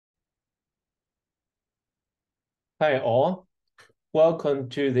Hi all, welcome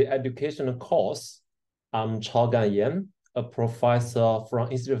to the educational course. I'm Chao-Gan Yan, a professor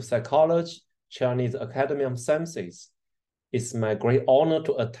from Institute of Psychology, Chinese Academy of Sciences. It's my great honor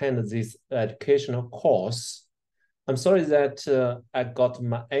to attend this educational course. I'm sorry that I got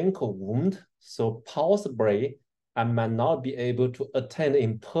my ankle wound, so possibly I might not be able to attend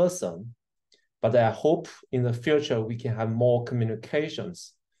in person, but I hope in the future we can have more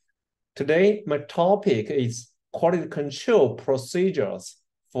communications. Today, my topic is quality control procedures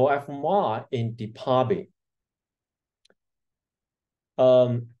for fMRI in DPABI.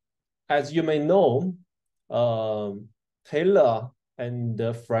 As you may know, Taylor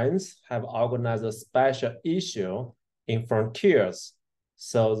and friends have organized a special issue in Frontiers.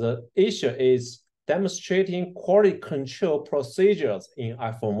 So the issue is demonstrating quality control procedures in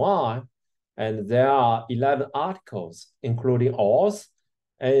fMRI, and there are 11 articles, including ours.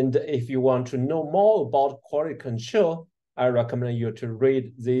 And if you want to know more about quality control, I recommend you to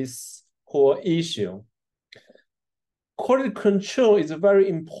read this whole issue. Quality control is a very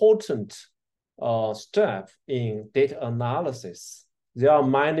important step in data analysis. There are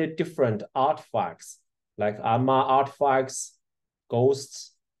many different artifacts, like AMA artifacts,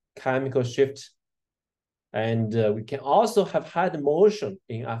 ghosts, chemical shift, and we can also have head motion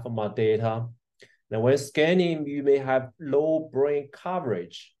in fMRI data. Now, when scanning, you may have low brain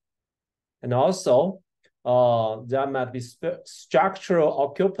coverage. And also, there might be structural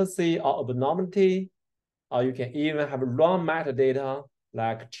occupancy or abnormality. You can even have wrong metadata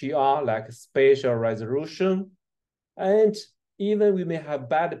like TR, like spatial resolution. And even we may have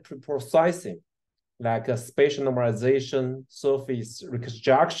bad preprocessing, like a spatial normalization, surface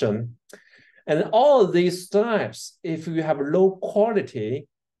reconstruction. And all of these steps, if you have low quality,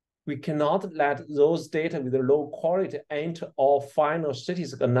 we cannot let those data with low quality enter our final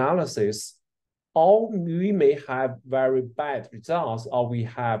statistical analysis, or we may have very bad results, or we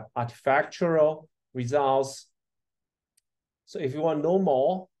have artifactual results. So if you want to know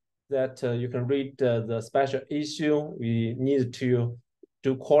more, that you can read the special issue. We need to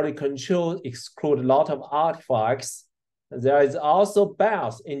do quality control, exclude a lot of artifacts. There is also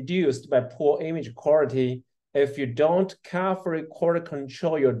bias induced by poor image quality. If you don't carefully quality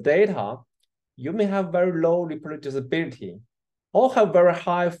control your data, you may have very low reproducibility or have very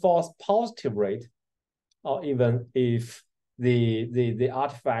high false positive rate, or even if the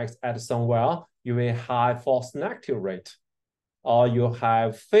artifacts add somewhere, you may have false negative rate, or you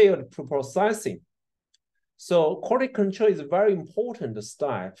have failed preprocessing. So quality control is a very important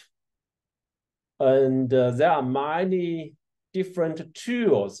step. And there are many different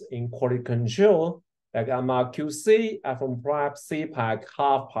tools in quality control, like MRQC, fMRI, CPAC,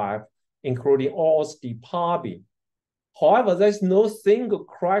 half-pipe, including all DPABI. However, there's no single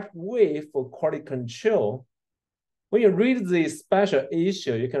correct way for quality control. When you read this special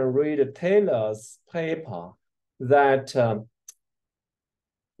issue, you can read Taylor's paper that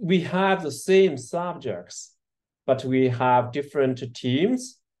we have the same subjects, but we have different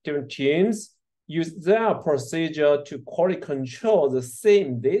teams. Different teams use their procedure to quality control the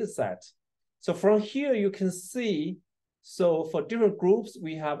same data set. So from here, you can see, so for different groups,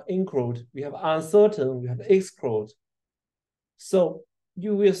 we have include, we have uncertain, we have exclude. So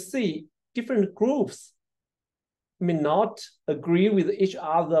you will see different groups may not agree with each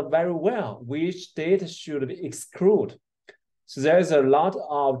other very well, which data should be excluded. So there's a lot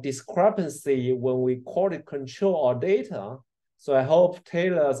of discrepancy when we quality control our data. So I hope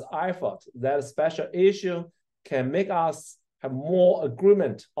Taylor's effort, that special issue, can make us have more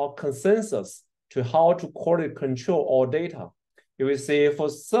agreement or consensus to how to quality control our data. You will see for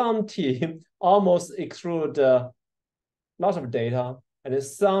some team almost exclude a lot of data, and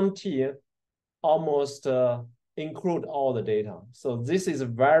some team almost include all the data. So this is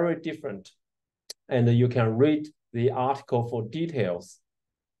very different, and you can read the article for details.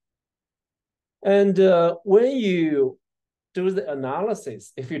 And when you do the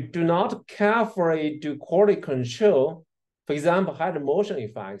analysis, if you do not carefully do quality control, for example, head motion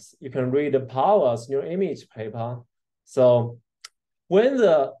effects, you can read the Powell's neuroimage paper. So when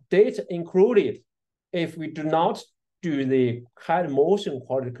the data included, if we do not do the head motion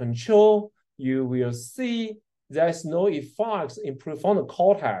quality control, you will see there's no effects in prefrontal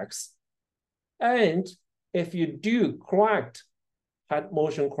cortex. And if you do correct head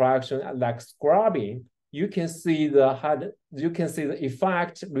motion correction like scrubbing, you can see the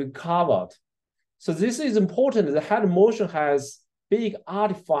effect recovered. So this is important. The head motion has big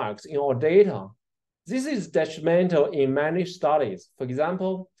artifacts in our data. This is detrimental in many studies. For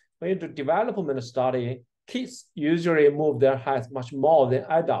example, when you do development study, kids usually move their heads much more than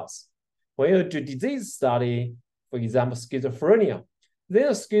adults. When you do disease study, for example, schizophrenia.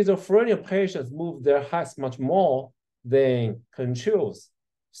 Then schizophrenia patients move their heads much more than controls.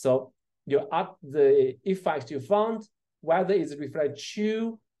 So you add the effect you found, whether it's reflect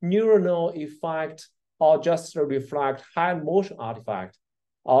true neuronal effect or just reflect head motion artifact.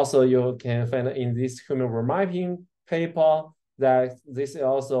 Also, you can find in this human remapping paper that this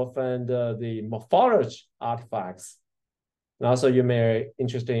also find the morphology artifacts. And also, you may be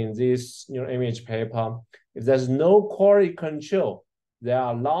interested in this neuroimage paper. If there's no quality control, there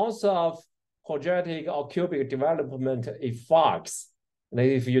are lots of quadratic or cubic development effects. And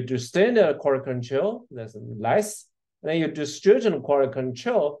if you do standard quality control, there's less. And then you do stringent quality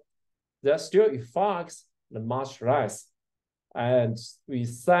control, there's still effects, but much less. And we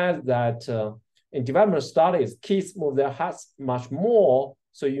said that in development studies, kids move their heads much more,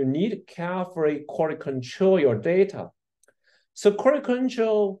 so you need to carefully quality control your data. So quality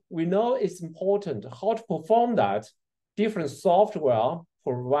control, we know it's important. How to perform that? Different software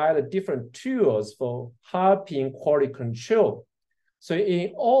provide different tools for helping quality control. So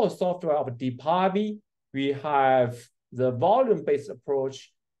in all software of DPABI, we have the volume-based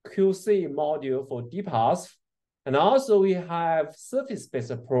approach QC module for DPAS, and also we have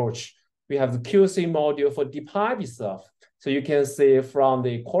surface-based approach. We have the QC module for DPABI stuff. So you can see from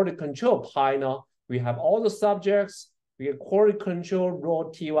the quality control panel, we have all the subjects. We have quality control raw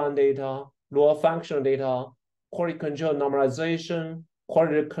T1 data, raw functional data, quality control normalization,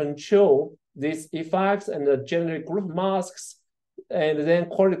 quality control these effects and the generate group masks, and then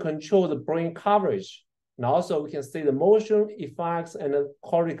quality control the brain coverage. And also we can see the motion effects and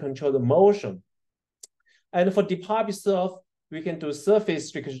quality control the motion. And for DPABI stuff, we can do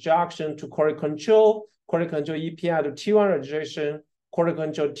surface reconstruction to quality control EPI to T1 registration, quality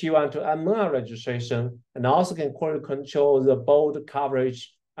control T1 to MR registration, and also can quality control the bold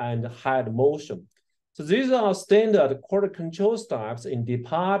coverage and head motion. So these are standard quality control steps in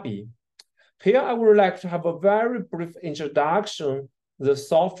DPABI. Here I would like to have a very brief introduction to the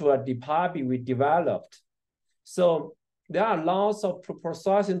software DPABI we developed. So there are lots of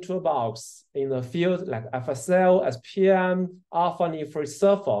preprocessing toolbox in the field like FSL, SPM, alpha-free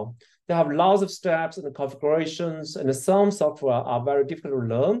surfer. They have lots of steps and configurations, and some software are very difficult to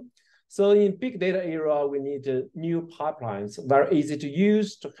learn. So in big data era, we need new pipelines, very easy to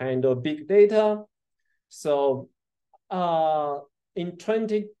use to handle big data. So in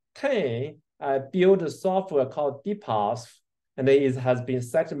 2010, I built a software called DPAS, and it has been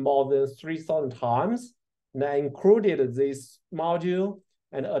set more than 3,000 times. And I included this module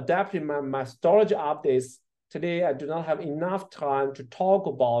and adapted my methodology updates. Today, I do not have enough time to talk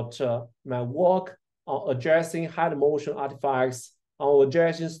about my work on addressing head motion artifacts, on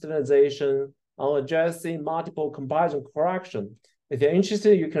addressing standardization, on addressing multiple comparison correction. If you're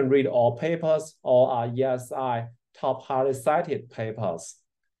interested, you can read all papers or our ESI top highly cited papers.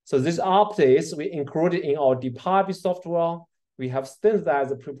 So these updates we included in our DPABI software. We have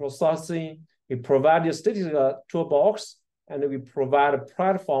standardized preprocessing. We provide a statistical toolbox, and we provide a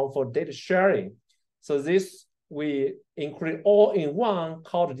platform for data sharing. So this we include all in one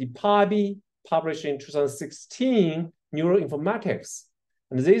called DPABI, published in 2016, Neuroinformatics.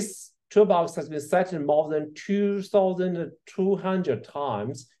 And this toolbox has been cited more than 2,200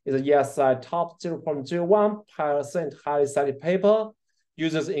 times. It's a ESI top 0.01% highly cited paper.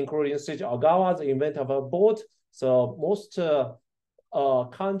 Users including Seiji Ogawa, the inventor of a board. So most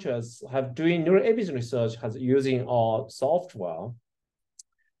countries have doing neuroimaging research has using our software.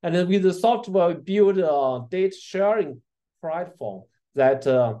 And then with the software, we build a data sharing platform that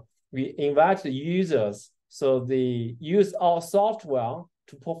we invite the users. So they use our software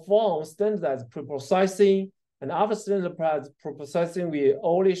to perform standardized preprocessing. And after standardized preprocessing, we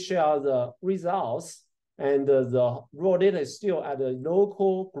only share the results. And the raw data is still at the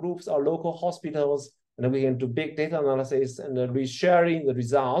local groups or local hospitals. And then we can do big data analysis and resharing the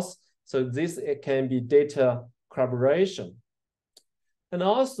results. So this it can be data collaboration. And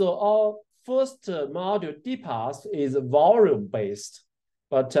also our first module, DPAS, is volume-based.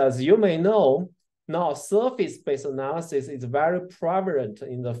 But as you may know, now surface-based analysis is very prevalent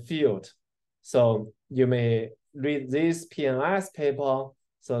in the field. So you may read this PNS paper.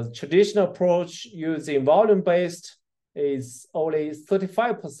 So the traditional approach using volume-based is only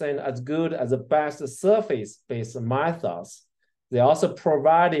 35% as good as the best surface-based methods. They also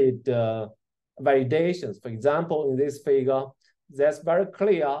provided validations. For example, in this figure, that's very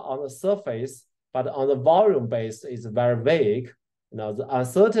clear on the surface, but on the volume-based is very vague. You know, the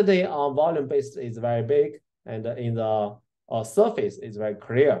uncertainty on volume-based is very big, and in the surface is very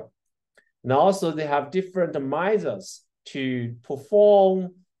clear. And also they have different methods to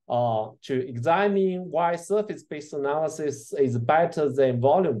perform to examine why surface-based analysis is better than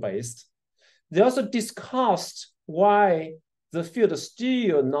volume-based. They also discussed why the field is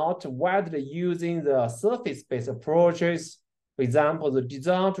still not widely using the surface-based approaches. For example, the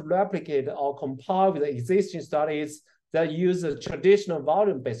design to replicate or compare with the existing studies that use a traditional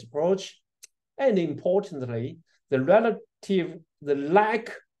volume-based approach. And importantly, the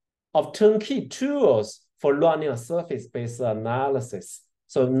lack of turnkey tools for running a surface-based analysis.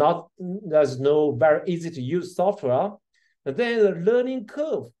 So there's no very easy to use software. And then the learning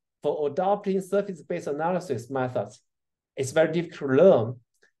curve for adopting surface-based analysis methods is very difficult to learn.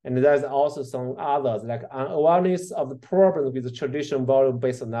 And there's also some others, like unawareness of the problems with the traditional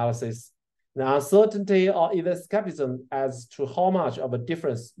volume-based analysis, the uncertainty or even skepticism as to how much of a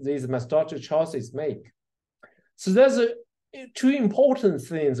difference these methodological choices make. So there's two important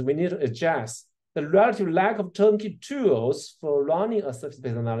things we need to address: the relative lack of turnkey tools for running a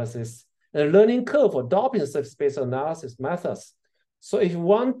surface-based analysis, and the learning curve for adopting surface-based analysis methods. So if you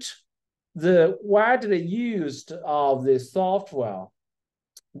want the widely used of the software,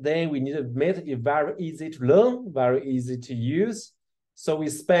 then we need to make it very easy to learn, very easy to use. So we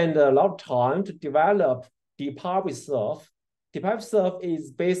spend a lot of time to develop DPABI-derived. DPABI-derived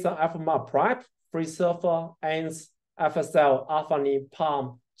is based on fMRI prep, free surfer, ANS, FSL, Alphany,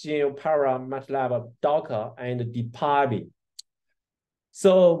 Palm, GNU, Para, MATLAB, Docker, and DPABI.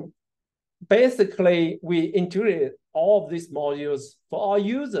 So basically, we integrate all of these modules. For our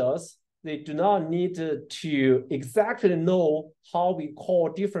users, they do not need to exactly know how we call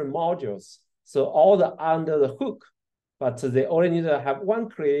different modules. So all under the hook, but they only need to have one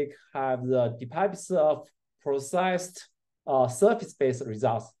click, have the DPABI-derived processed surface-based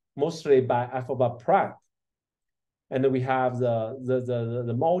results, mostly by fMRI prep. And we have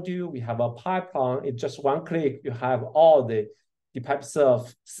the module, we have a pipeline. It's just one click, you have all the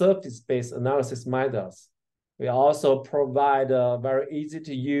DPABI-derived surface-based analysis methods. We also provide a very easy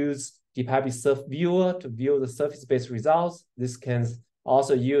to use DPABI-derived viewer to view the surface-based results. This can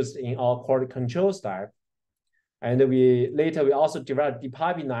also used in our quality control step. And later we also developed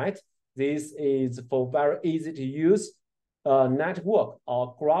DPABI-Net. This is for very easy to use network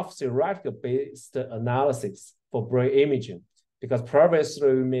or graph theoretical based analysis for brain imaging. Because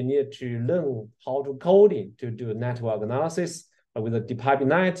previously we may need to learn how to coding to do network analysis. But with the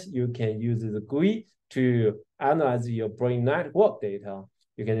DPABI-Net, you can use the GUI to analyze your brain network data.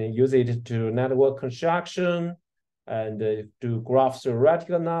 You can use it to network construction and do graph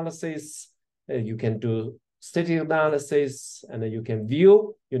theoretical analysis. You can do static analysis, and you can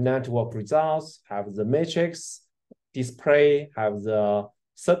view your network results, have the matrix display, have the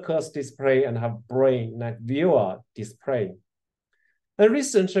circles display, and have brain net viewer display. And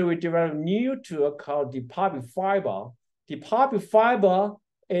recently we developed a new tool called DPABI-Fiber. DPABI-Fiber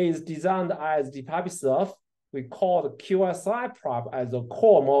is designed as DPABI-derived. We call the QSI prep as the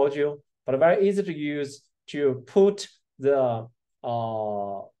core module, but very easy to use to put the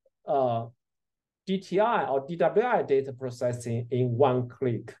DTI or DWI data processing in one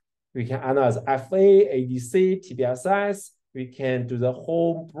click. We can analyze FA, ADC, TBSS. We can do the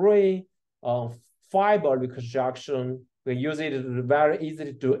whole brain fiber reconstruction. We use it very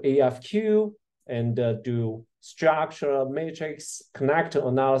easily to do AFQ and do structural matrix connector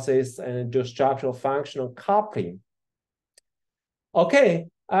analysis and do structural functional coupling. Okay,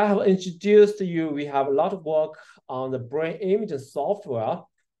 I have introduced you. We have a lot of work on the brain imaging software.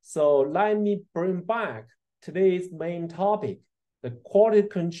 So let me bring back today's main topic, the quality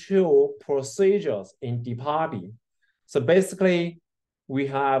control procedures in DPABI. So basically, we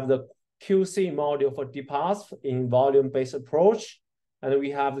have the QC module for DPABI in volume-based approach, and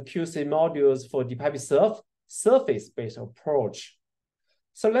we have the QC modules for DPABI-derived surface-based approach.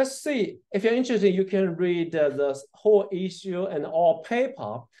 So let's see, if you're interested, you can read the whole issue and all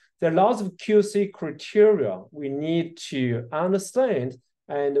paper. There are lots of QC criteria we need to understand,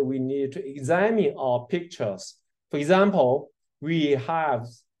 and we need to examine our pictures. For example, we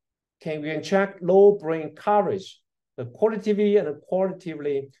can check low brain coverage, the qualitatively and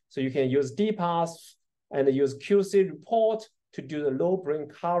qualitatively. So you can use DPABI and use QC report to do the low brain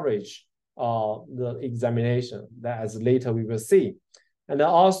coverage the examination. That as later we will see. And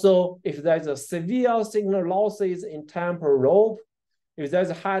also, if there's a severe signal losses in temporal lobe, if there's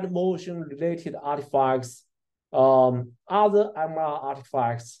a head motion related artifacts, other MR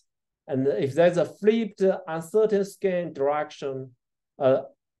artifacts, and if there's a flipped uncertain scan direction,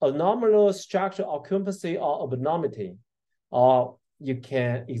 anomalous structural occupancy or abnormality, or you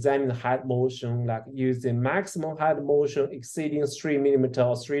can examine the head motion, like using maximum head motion exceeding 3 millimeters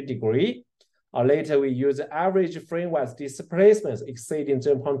or 3 degrees, or later we use the average frame width displacements exceeding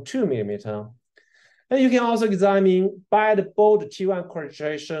 0.2 millimeter. And you can also examine bad bold T1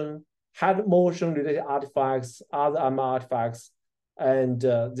 concentration, head motion related artifacts, other MR artifacts. And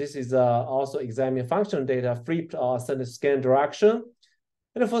this is also examining functional data, flipped or ascending scan direction.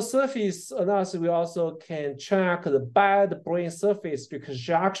 And for surface analysis, we also can check the bad brain surface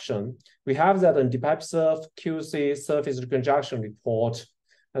reconstruction. We have that in DPABI QC surface reconstruction report.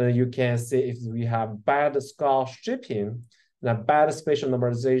 And you can see if we have bad skull stripping, and bad spatial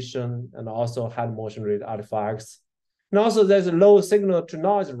normalization, and also head motion related artifacts. And also there's a low signal to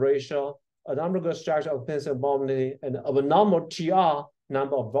noise ratio, abnormal structure of pencil abnormality, and abnormal TR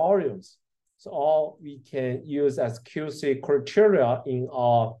number of volumes. So all we can use as QC criteria in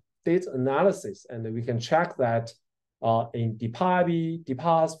our data analysis, and we can check that in DPABI,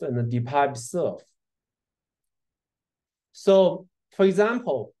 DPASP, and the DPABI-serve. So for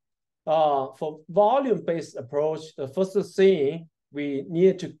example, for volume-based approach, the first thing we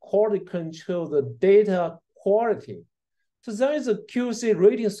need to quality control the data quality. So there is a QC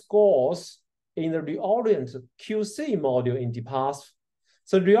rating scores in the reorient QC module in DPASP.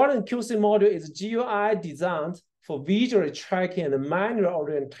 So reorient QC module is GUI designed for visually tracking and manual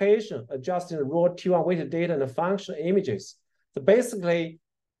orientation, adjusting the raw T1 weighted data and the functional images. So basically,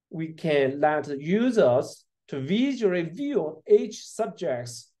 we can let users to visually view each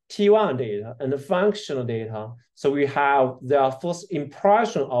subject's T1 data and the functional data. So we have their first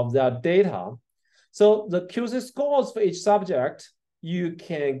impression of their data. So the QC scores for each subject, you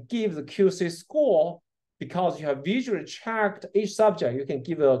can give the QC score because you have visually checked each subject. You can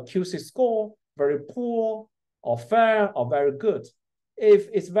give a QC score, very poor or fair or very good. If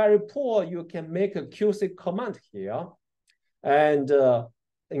it's very poor, you can make a QC comment here. And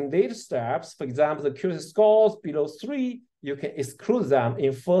in later steps, for example, the QC scores below 3, you can exclude them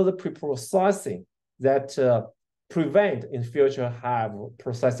in further preprocessing that prevent in future have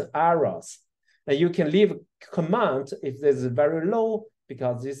processing errors. And you can leave a comment if there's very low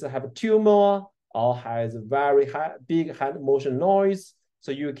because this have a tumor or has very big head motion noise.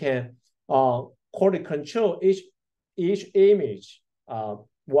 So you can quality control each image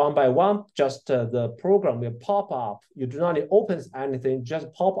one by one. Just the program will pop up. You do not need to open anything,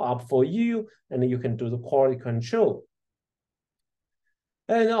 just pop up for you, and then you can do the quality control.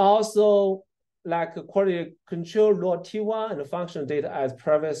 And also, like quality control raw T1 and the functional data as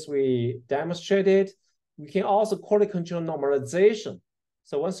previously demonstrated, we can also quality control normalization.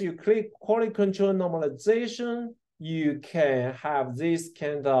 So once you click quality control normalization, you can have this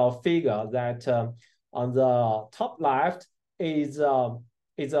kind of figure that on the top left is a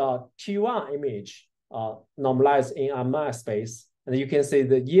T1 image normalized in MR space. And you can see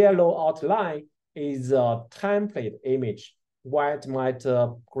the yellow outline is a template image, white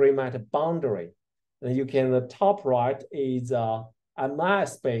matter, gray matter boundary. And you can, the top right is MR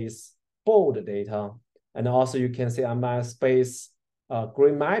space bold data. And also you can see MR space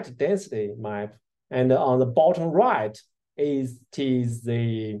gray matter density map. And on the bottom right is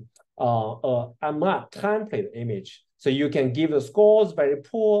the MR template image. So you can give the scores very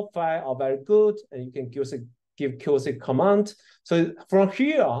poor, fair, or very good, and you can give QC command. So from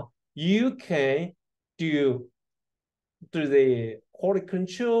here, you can do the quality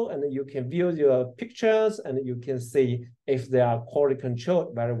control, and you can view your pictures, and you can see if they are quality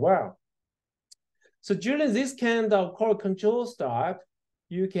controlled very well. So during this kind of quality control step,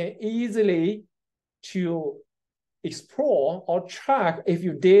 you can easily to explore or track if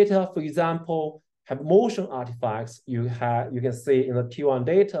your data, for example, have motion artifacts. You can see in the T1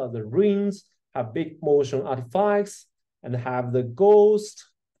 data, the rings have big motion artifacts and have the ghost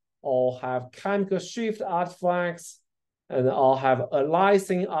or have chemical shift artifacts and or have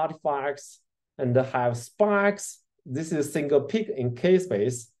aliasing artifacts and have spikes. This is single peak in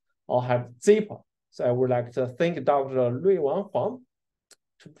K-space or have zipper. So I would like to thank Dr. Ruiwan Huang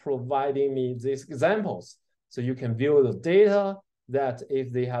to providing me these examples. So you can view the data that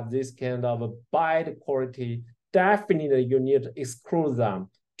if they have this kind of a bad quality, definitely you need to exclude them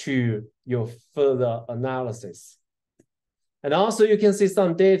to your further analysis. And also you can see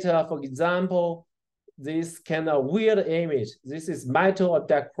some data, for example, this kind of weird image. This is metal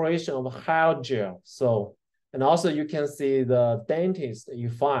decoration of hair gel. So, and also you can see the dentist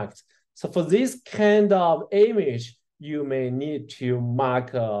effect. So for this kind of image, you may need to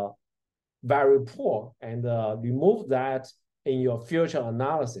mark very poor and remove that in your future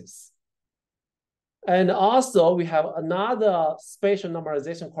analysis. And also we have another spatial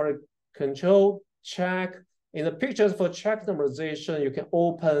normalization quality control check. In the pictures for check normalization, you can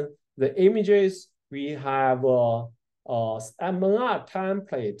open the images. We have a MR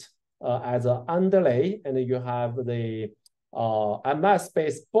template as an underlay, and you have the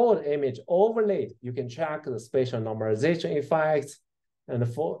MS-based board image overlay. You can check the spatial normalization effects. And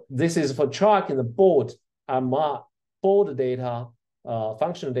this is for tracking the board data,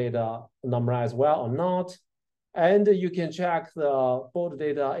 function data normalized well or not. And you can check the board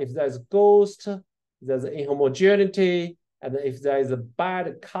data if there's ghost, there's inhomogeneity, and if there is a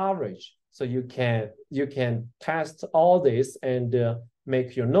bad coverage. So you can test all this and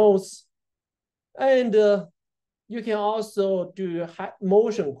make your notes. And you can also do head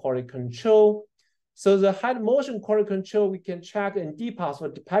motion quality control. So the head motion quality control, we can check in DPAS for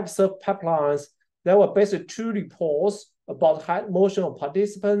the PipeSurf pipelines. There were basically 2 reports about head motion of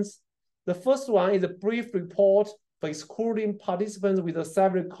participants. The first one is a brief report for excluding participants with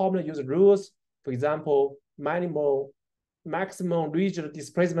several common use rules. For example, maximum regional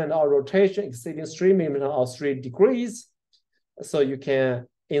displacement or rotation exceeding 3 millimeters or 3 degrees. So you can,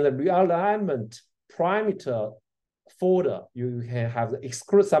 in the realignment parameter folder, you can have the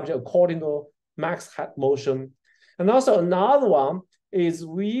exclude subject according to max head motion. And also another one is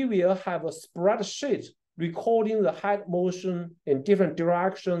we will have a spreadsheet recording the head motion in different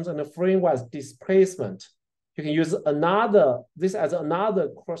directions and the frame-wise displacement. You can use this as another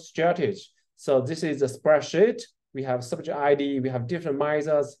cross strategy. So this is a spreadsheet. We have subject ID, we have different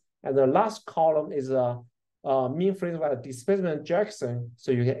methods, and the last column is a mean frame-wise displacement Jackson.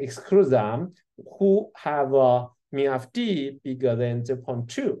 So you can exclude them who have a mean FD bigger than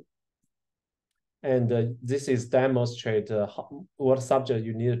 0.2. And this is demonstrate what subject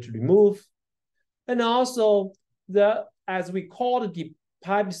you need to remove. And also, as we call the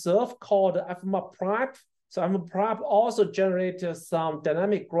PipeSurf called fMRI. So fMRI also generates some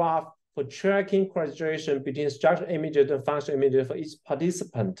dynamic graph for tracking correlation between structural images and functional images for each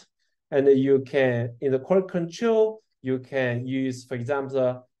participant. And you can, in the quality control, you can use, for example,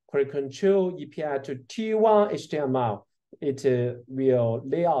 the quality control API to T1 HTML. It will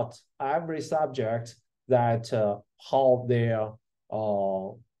lay out every subject that how their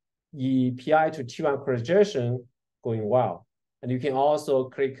API to T1 correlation going well. And you can also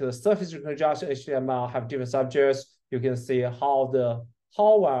click the surface reconstruction HTML, have different subjects. You can see how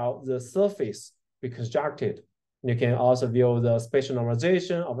well the surface reconstructed. You can also view the spatial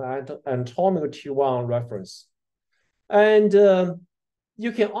normalization of anatomical T1 reference. And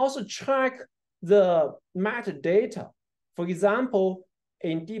you can also track the metadata. For example,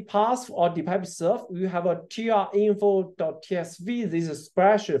 in DPAS or DPABI-derived, we have a trinfo.tsv. This is a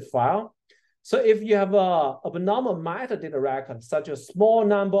spreadsheet file. So if you have a abnormal metadata record, such as small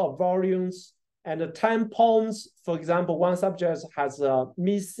number of volumes and the tampons, for example, one subject has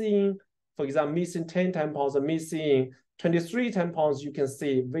missing 10 tampons or missing 23 tampons, you can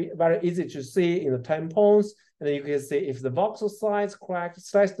see very easy to see in the tampons. And then you can see if the voxel size correct,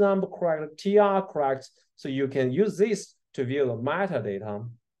 slice number correct, TR correct. So you can use this to view the metadata.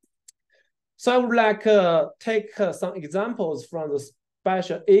 So I would like take some examples from the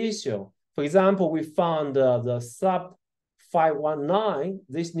special issue. For example, we found the sub 519.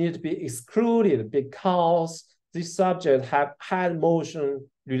 This needs to be excluded because this subject have head motion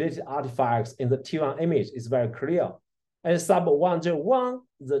related artifacts in the T1 image is very clear. And sub 101,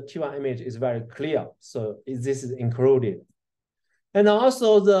 the T1 image is very clear. So this is included. And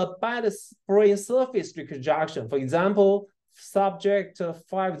also the bad brain surface reconstruction. For example, subject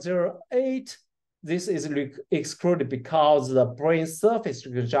 508, this is excluded because the brain surface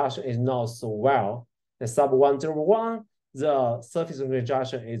reconstruction is not so well. And sub 101, the surface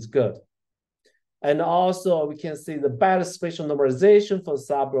reconstruction is good. And also we can see the bad spatial normalization for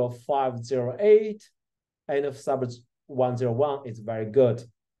sub 508 and sub 101 is very good.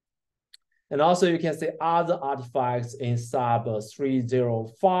 And also you can see other artifacts in sub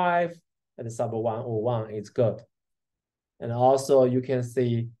 305 and sub 101 is good. And also you can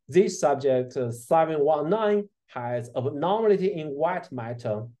see this subject 719 has abnormality in white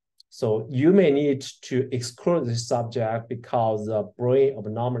matter. So you may need to exclude this subject because the brain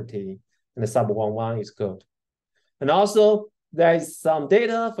abnormality and the sub 101 is good. And also there is some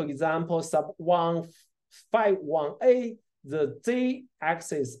data, for example, sub 518, the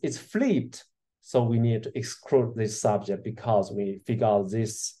Z-axis is flipped. So we need to exclude this subject because we figure out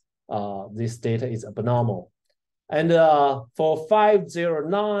this data is abnormal. And for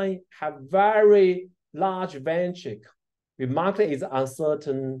 509, have very large ventricle. We marked it as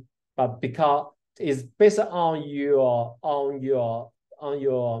uncertain, but because it's based on your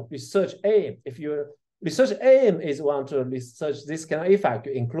research aim. If your research aim is want to research this kind of effect,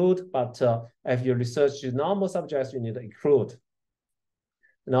 you include, but if you research normal subjects, you need to include.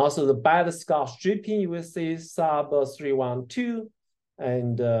 And also the bad skull stripping, you will see sub 312.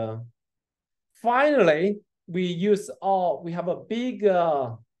 And finally, we have a big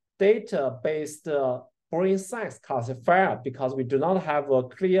data-based brain size classifier because we do not have a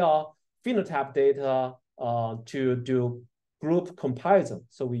clear phenotype data to do group comparison.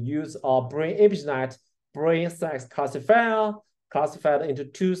 So we use our brain ImageNet brain size classifier, classified into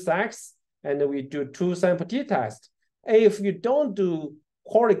 2 sets, and then we do 2 sample t-test. If you don't do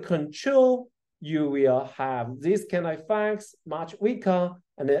quality control, you will have these kind of effects much weaker.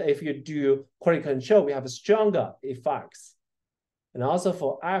 And then if you do quality control, we have stronger effects. And also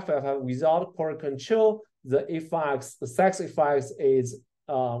for FFF without quality control, the effects, the sex effects is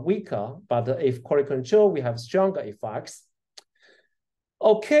weaker, but if quality control, we have stronger effects.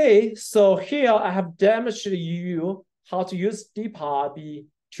 Okay, so here I have demonstrated you how to use DPABI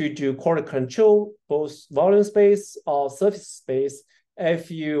to do quality control, both volume space or surface space. If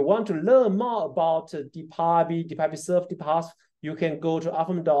you want to learn more about DPABI surf, DPAS, you can go to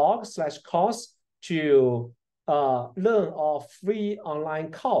afm.org/course to learn our free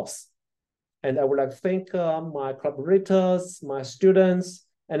online course. And I would like to thank my collaborators, my students,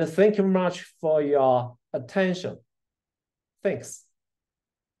 and thank you very much for your attention. Thanks.